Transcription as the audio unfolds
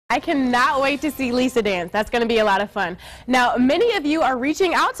I cannot wait to see Lisa dance. That's going to be a lot of fun. Now, many of you are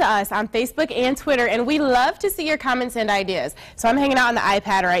reaching out to us on Facebook and Twitter, and we love to see your comments and ideas. So I'm hanging out on the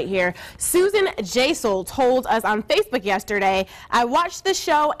iPad right here. Susan Jasel told us on Facebook yesterday, I watched the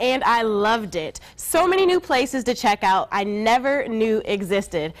show and I loved it. So many new places to check out I never knew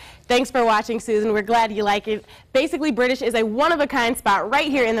existed. Thanks for watching, Susan. We're glad you like it. Basically British is a one-of-a-kind spot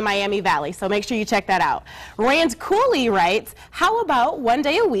right here in the Miami Valley, so make sure you check that out. Rand Cooley writes, how about one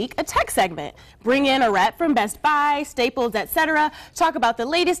day a week, a tech segment? Bring in a rep from Best Buy, Staples, etc. Talk about the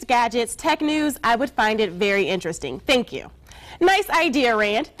latest gadgets, tech news. I would find it very interesting. Thank you. Nice idea,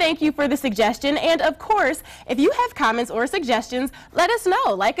 Rand. Thank you for the suggestion. And of course, if you have comments or suggestions, let us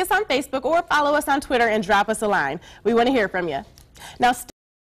know. Like us on Facebook or follow us on Twitter and drop us a line. We want to hear from you. Now,